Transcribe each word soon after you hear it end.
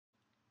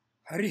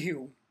हरिः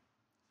ओम्।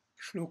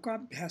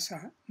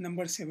 श्लोकाभ्यासः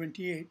नंबर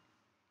 78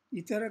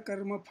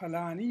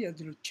 इतरकर्मफलानि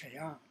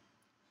यदृच्छया।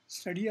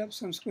 Study of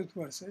Sanskrit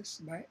versus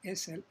bye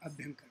S.L.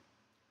 Abhyankar.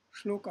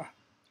 श्लोकः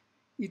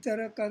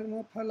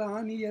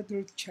इतरकर्मफलानि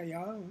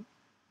यदृच्छया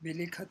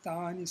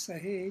विलिखतानि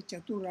सहे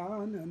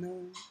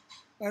चतुरानन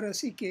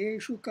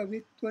अरसिकेषु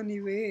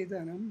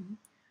कवित्वनिवेदनं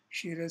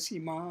शिरसि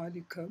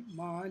मालिख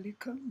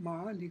मालिख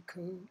मालिख।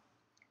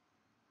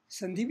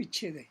 संधि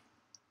विच्छेद है।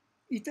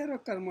 इतर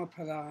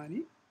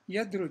कर्मफलानि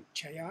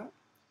यदृच्छया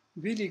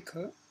विलिख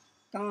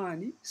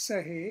तानि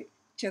सहे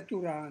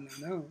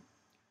चतुरानन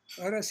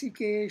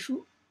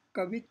अरसिकेषु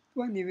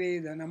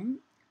कवित्वनिवेदनं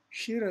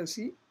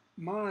शिरसि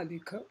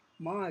मालिख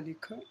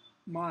मालिख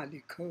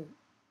मालिख.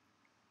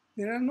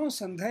 There are no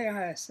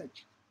sandhaya as such,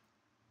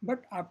 but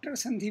after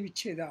sandhi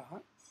vicheda,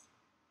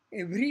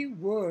 every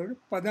word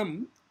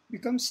padam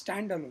becomes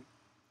standalone.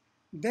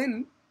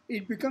 Then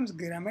it becomes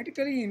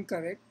grammatically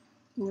incorrect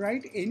to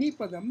write any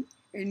padam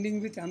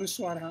ending with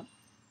anuswara.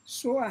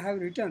 So I have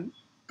written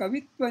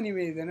kavitva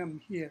nivedanam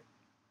here,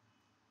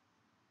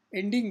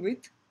 ending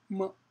with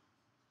ma.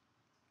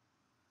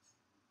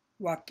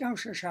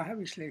 वाक्यांशशः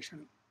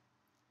विश्लेषणम्.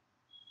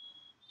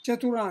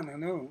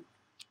 चतुराननो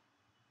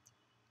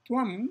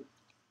त्वम्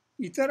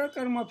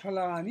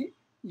इतरकर्मफलानि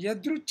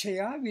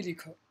यदृच्छया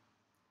विलिख.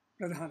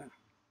 प्रधानः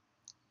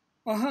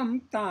अहं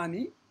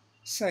तानि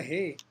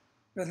सहे.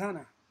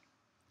 प्रधानः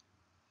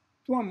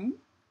त्वं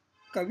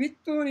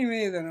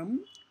कवित्वनिवेदनम्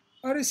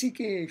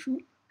अरसिकेषु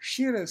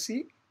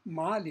शिरसि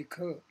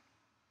मालिख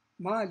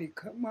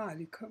मालिख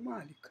मालिख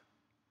मालिख.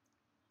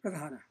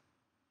 प्रधानः.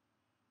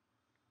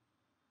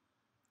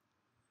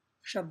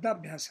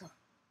 शब्दाभ्यास.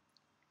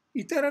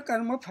 इतर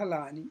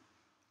कर्मफलानि.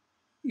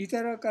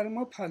 इतर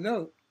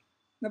कर्मफल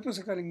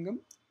नपुंसकलिंगम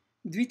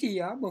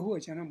द्वितीया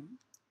बहुवचनम.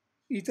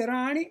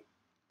 इतराणि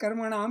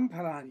कर्मणां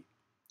फलानि.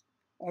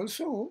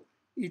 Also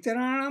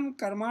इतराणां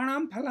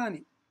कर्माणां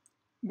फलानि,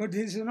 but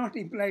this is not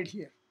implied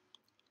here.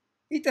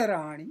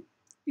 इतराणि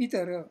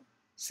इतर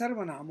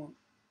सर्वनाम.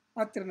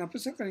 अत्र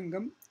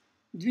नपुंसकलिंगम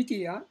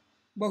द्वितीया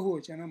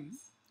बहुवचनम.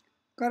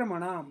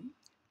 कर्मणां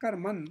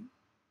कर्मन्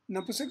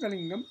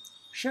नपुंसकलिंगम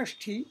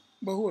षष्ठी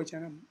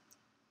बहुवचनम.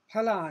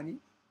 फलानि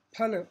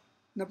फल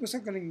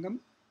नपुंसकलिंगम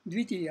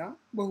द्वितीया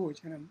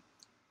बहुवचनम.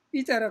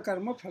 इतर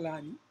कर्म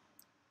फलानि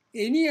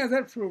any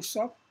other fruits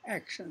of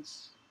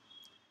actions.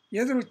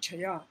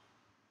 यदृच्छया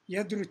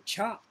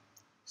यदृच्छा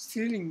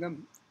स्त्रीलिंगम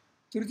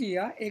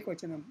तृतीया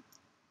एकवचनम.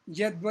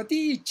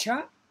 यद्वती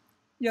इच्छा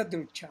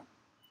यदृच्छा.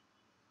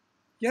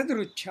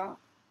 यदृच्छा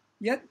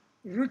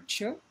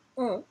यदृच्छ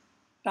अ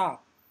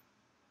टा.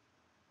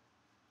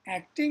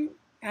 Acting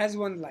as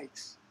one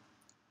likes.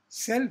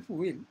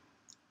 Self-will,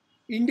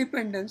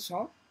 independence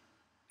of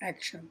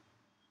action.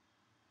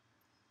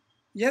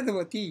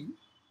 यद्वती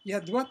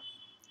यद्वत्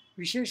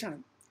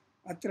विशेषणम्.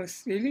 अत्र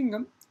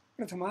स्त्रीलिंगम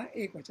प्रथमा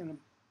एकवचनम्.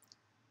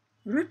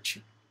 रुच्छ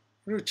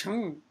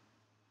रुच्छं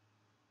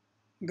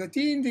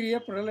गतीन्द्रिय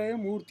प्रलय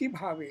मूर्ति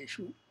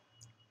भावेषु.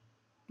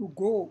 To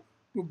go,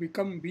 to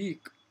become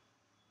weak,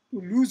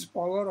 to lose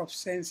power of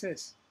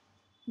senses,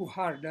 to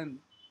harden.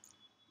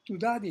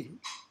 तुदादिः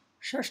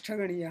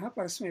षष्ठगणीयः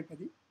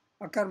परस्मैपदी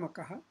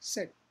अकर्मकः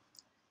set.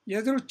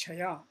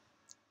 यदृच्छया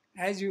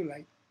as you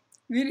like.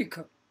 विलिख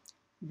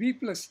we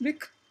plus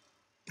लिख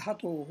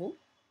धातोः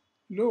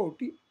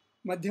लोटि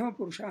मध्यम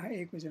पुरुषः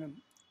एकवचनम्.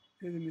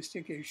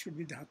 मिस्टेक इट शुड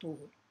बी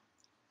धातोः.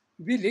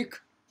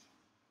 विलिख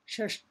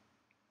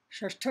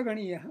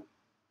षष्ठगणीयः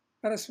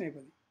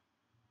परस्मैपदी.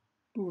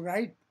 To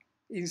right,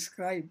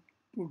 inscribe,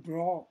 to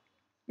draw,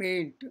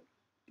 paint,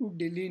 to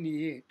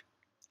डिलिनिएट.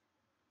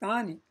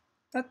 तानि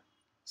तत्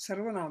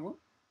सर्वनाम.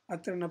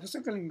 अत्र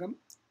नपुंसकलिंगम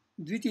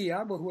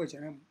द्वितीया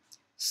बहुवचनम.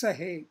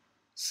 सहे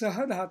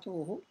सह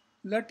धातोः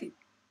लटि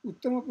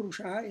उत्तम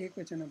पुरुषः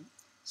एकवचनम.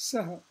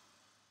 सह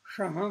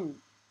शहं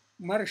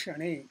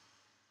मर्षणे.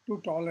 To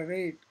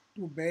tolerate,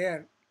 to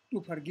bear, to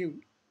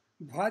forgive.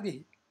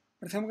 भ्वादिः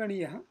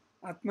प्रथमगणीयः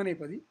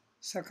आत्मनेपदी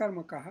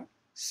सकर्मकः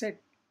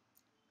set.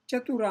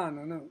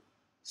 चतुरानन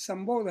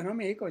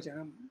संबोधनम्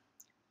एकवचनम्.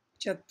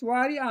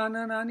 चत्वारि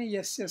आननानि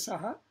यस्य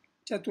सः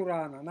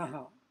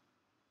चतुराननः.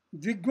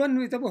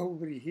 द्विग्वन्वित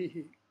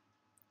बहुव्रीहिः.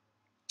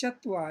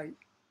 चत्वारि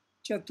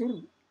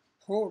चतुर्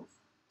फोर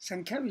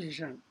संख्या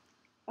विशेषण.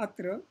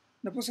 अत्र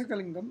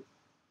नपुंसकलिंगम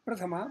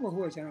प्रथमा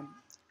बहुवचनम्.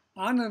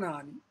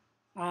 आननानि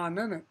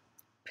आनन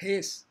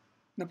face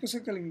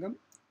नपुंसकलिंगम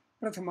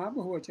Prathama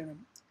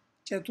बहुवचनम्.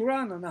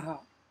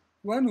 चतुराननः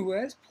one who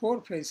has four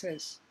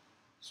faces,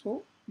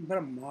 सो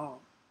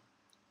ब्रह्मा.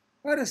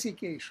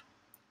 अरसिकेषु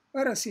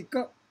अरसिक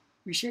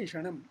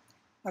विशेषणम्.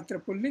 अत्र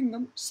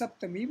पुल्लिंगम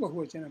सप्तमी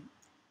बहुवचनम्.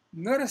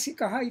 न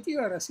रसिकः इति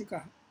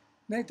अरसिकः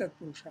न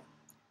तत्पुरुषः.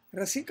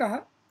 रसिकः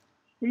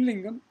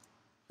पुल्लिंगम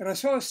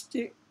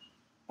रसोस्ते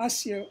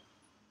अस्य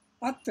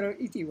अत्र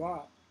इति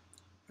वा.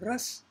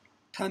 रस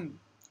ठन.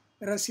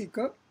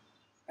 रसिक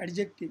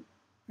एडजेक्टिव.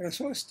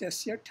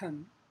 रसोस्त्यस्य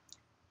ठन.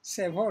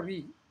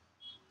 सेवोरी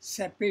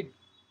सैपिड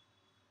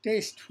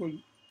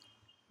tasteful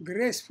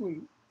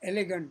graceful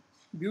elegant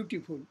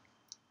beautiful.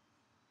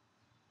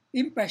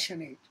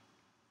 इम्पैशनेट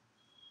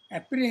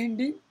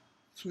apprehending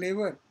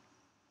flavor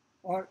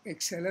or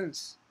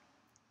excellence,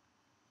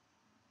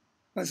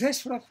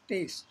 possessed of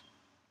taste,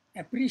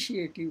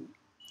 appreciative,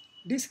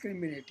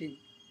 discriminating.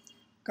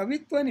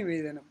 कवित्व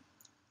निवेदनम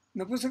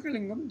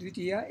नपुंसकलिंगम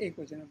Dwitiya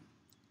एकवचनम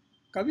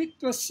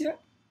कवित्वस्य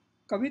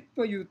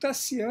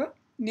कवित्वयुतस्य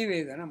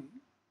निवेदनम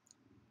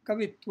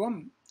कवित्वम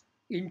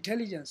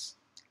intelligence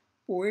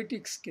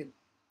poetic skill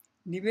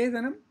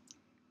निवेदनम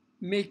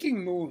making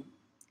known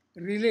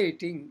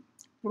relating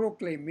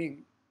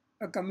proclaiming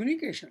a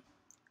communication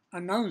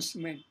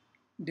announcement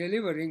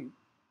delivering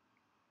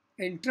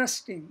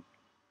entrusting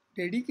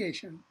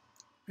dedication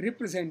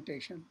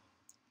representation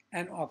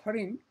an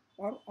offering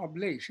or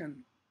oblation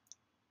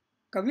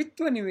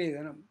कवित्व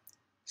निवेदनम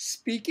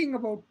speaking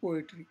about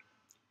poetry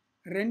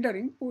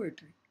rendering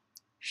poetry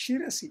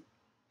शिरसि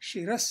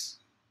शिरस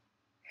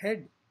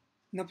head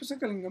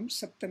नपुंसकलिंगम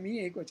सप्तमी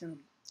एकवचनम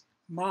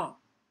मा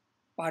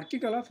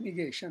particle of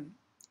negation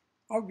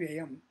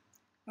अव्ययम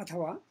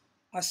अथवा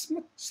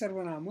अस्मत्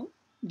सर्वनाम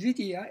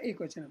द्वितीया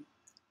एकवचनम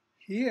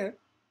here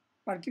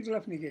particle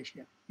of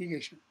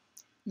negation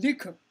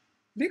लिख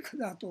लिख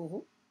धातोः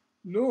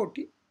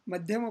लोटि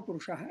मध्यम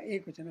पुरुषः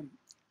एकवचनम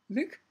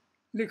लिख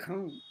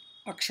लिखं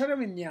अक्षर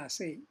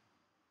विन्यासे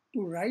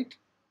to right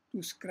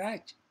to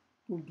scratch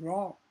to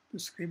draw two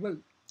scribble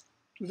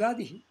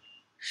तुदादिः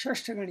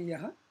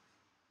षष्ठगणीयः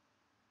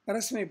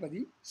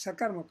परस्मैपदी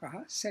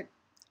सकर्मकः set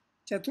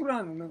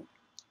चतुरानन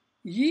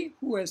ye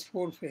who has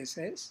four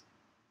faces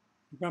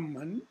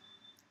brahman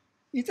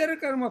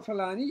इतरकर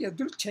फलानि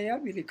यदृच्छया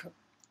विलिख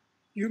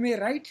you may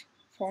write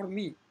for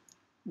me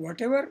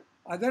whatever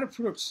other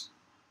fruits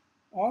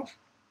of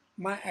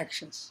my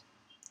actions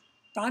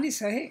तानि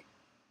सहे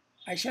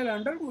I shall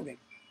undergo them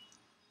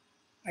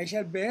I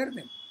shall bear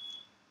them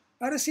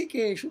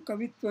अरसिकेषु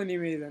कवित्व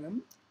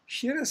निवेदनम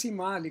शिरसि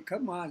मालिक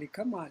मालिक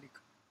मालिक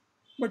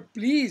but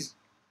please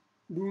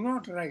do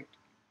not write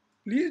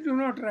please do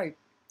not write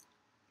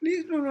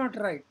please do not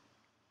write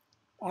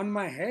on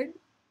my head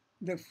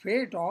the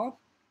fate of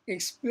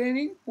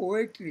explaining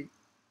poetry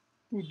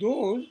to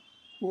those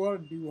who are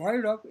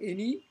devoid of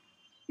any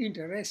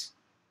interest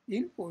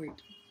in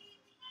poetry.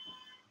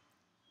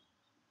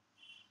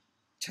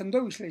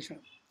 Chando Vishleshana.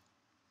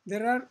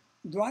 There are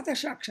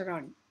Dvadasha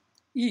Aksharani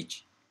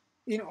each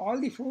in all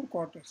the four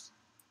quarters,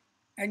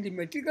 and the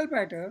metrical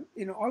pattern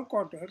in all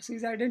quarters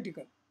is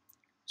identical.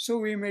 So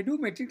we may do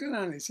metrical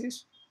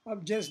analysis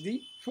of just the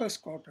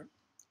first quarter.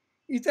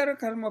 इतर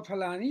कर्म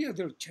फलानि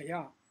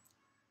यदृच्छया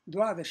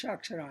द्वादश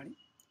अक्षराणि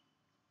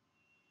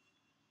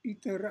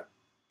इतर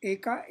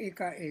एका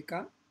एका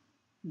एका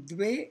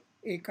द्वे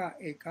एका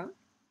एका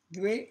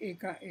द्वे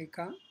एका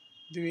एका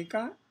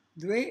द्वेका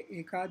द्वे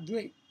एका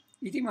द्वे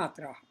इति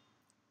मात्राः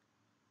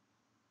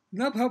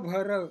न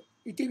भभर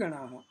इति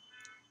गणाः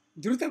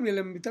द्रुत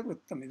विलंबित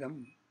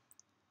वृत्तमिदं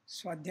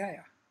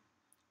स्वाध्यायः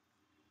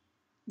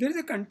There is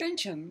a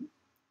contention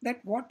that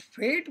what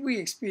fate we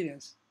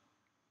experience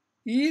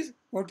is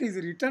what is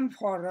written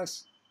for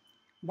us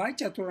by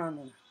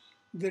Chaturanana,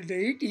 the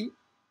deity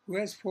who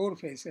has four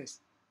faces,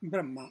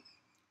 Brahma.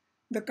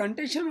 The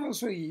contention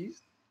also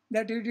is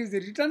that it is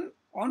written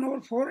on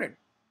our forehead.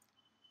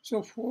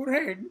 So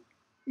forehead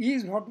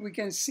is what we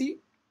can see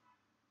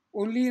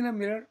only in a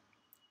mirror,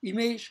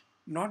 image,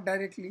 not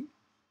directly.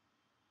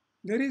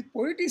 There is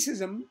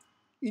poeticism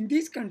in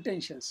these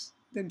contentions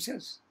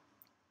themselves.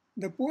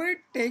 The poet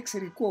takes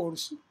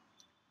recourse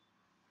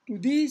to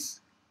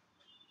these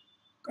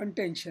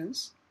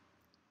contentions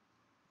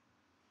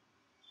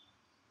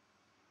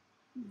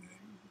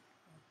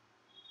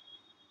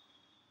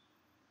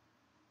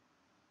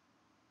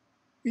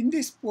in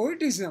this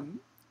poetism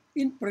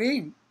in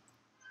praying,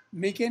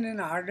 making an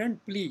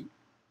ardent plea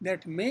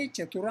that may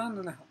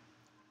Chaturanana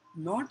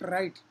not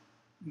write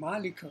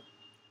Malika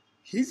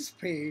his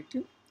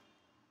fate,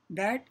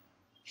 that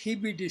he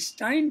be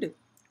destined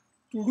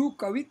to do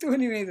Kavitva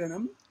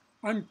Nivedanam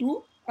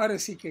unto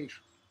Arasikeshu.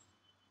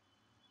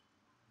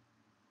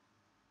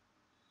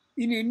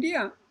 In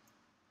India,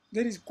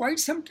 there is quite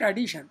some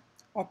tradition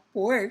of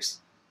poets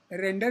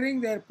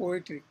rendering their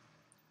poetry,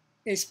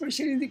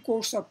 especially in the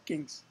courts of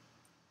kings,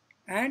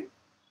 and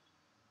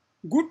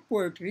good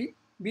poetry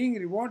being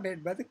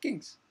rewarded by the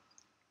kings.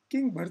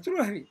 King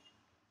Bhartrihari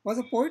was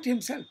a poet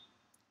himself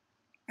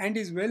and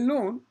is well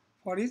known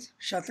for his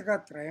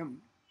Shatakatrayam.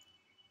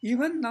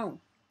 Even now,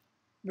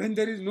 when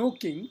there is no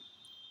king,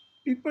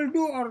 people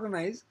do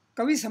organize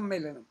Kavi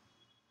Sammelanam,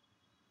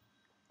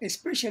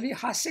 especially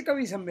Hasya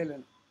Kavi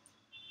Sammelanam,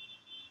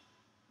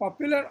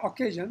 popular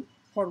occasion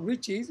for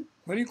which is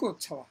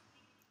Holikotsava.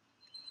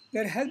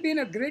 There has been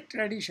a great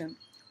tradition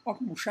of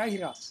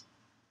Mushahiras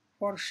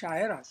for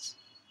Shairas,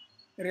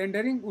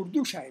 rendering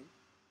Urdu Shairi.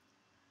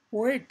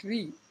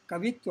 Poetry,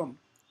 Kavitvam,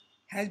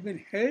 has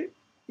been held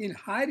in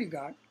high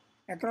regard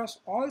across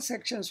all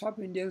sections of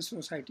Indian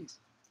societies,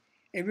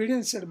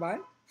 evidenced by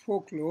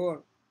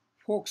folklore,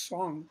 folk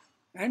song,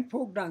 and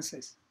folk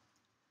dances.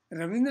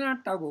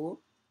 Rabindranath Tagore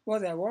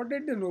was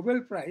awarded the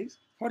Nobel Prize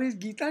for his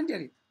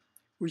Gitanjali,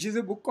 which is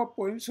a book of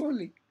poems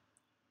only.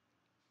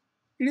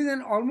 It is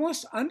an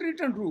almost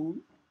unwritten rule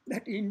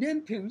that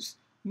Indian films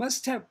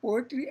must have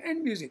poetry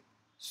and music,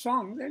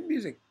 songs and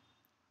music.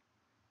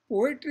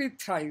 Poetry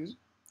thrives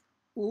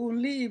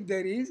only if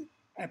there is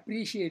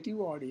appreciative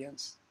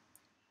audience.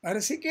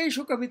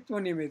 Arasikeshu Kavitva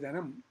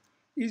Nivedanam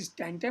is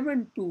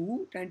tantamount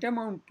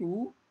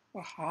to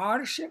a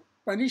harsh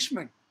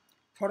punishment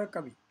for a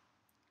Kavi.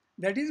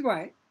 That is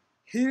why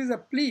here is a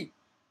plea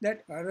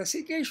that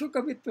Rasikeshu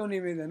Kavitva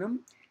Nivedanam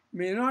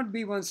may not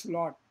be one's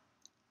lot.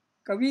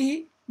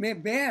 Kavi may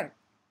bear,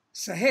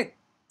 sahet,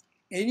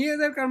 any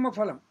other karma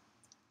phalam,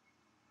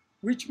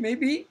 which may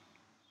be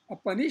a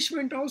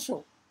punishment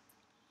also,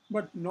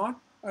 but not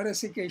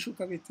Rasikeshu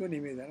Kavitva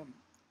Nivedanam.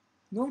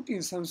 Note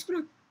in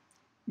Sanskrit,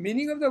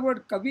 meaning of the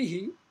word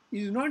Kavihi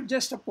is not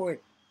just a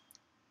poet.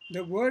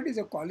 The word is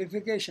a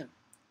qualification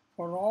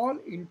for all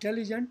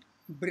intelligent,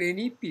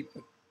 brainy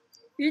people.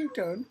 In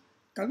turn,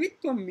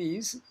 Kavitvam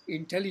means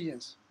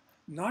intelligence,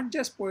 not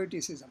just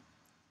poeticism.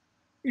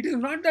 It is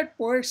not that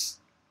poets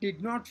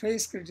did not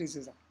face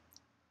criticism.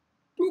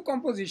 Two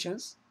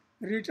compositions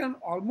written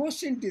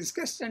almost in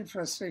disgust and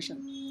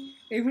frustration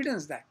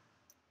evidence that.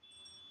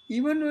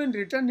 Even when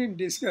written in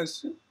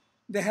disgust,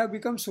 they have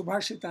become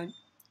subhashitan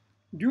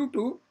due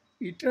to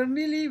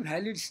eternally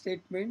valid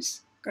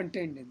statements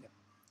contained in them.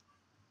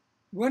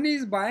 One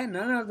is by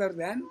none other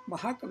than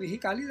Mahakavihi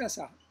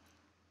Kalidasa.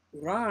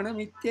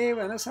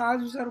 Puranamityeva na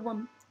sadhu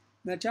sarvam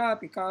na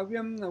chapi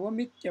kavyam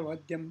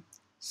navamityavadyam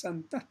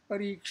santah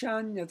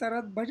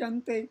parikshanyatarat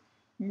bhajante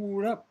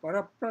mudha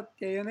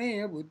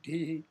parapratyayane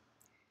buddhi.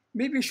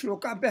 Maybe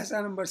shloka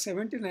abhyasa number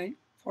 79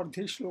 for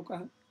this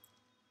shloka.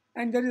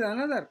 And there is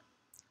another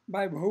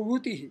by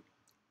Bhavutihi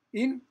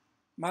in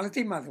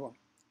Malati Madhavam.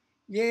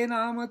 Ye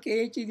nama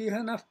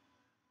kechidihana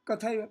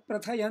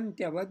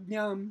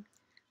prathayantyavadnyam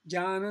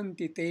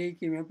jananti te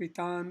kimapi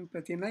tan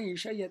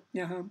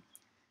pratinaishayatnyah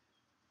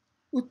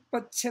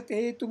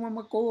उत्पत्स्यते तु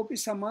मम कोऽपि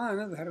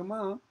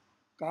समानधर्मा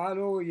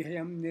कालो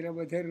ह्ययं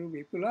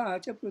निरवधिर्विपुला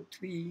च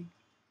पृथ्वी.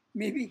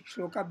 Maybe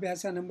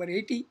Shlokabhyasa number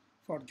 80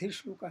 for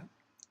this shloka.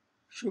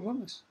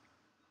 Shubhamas.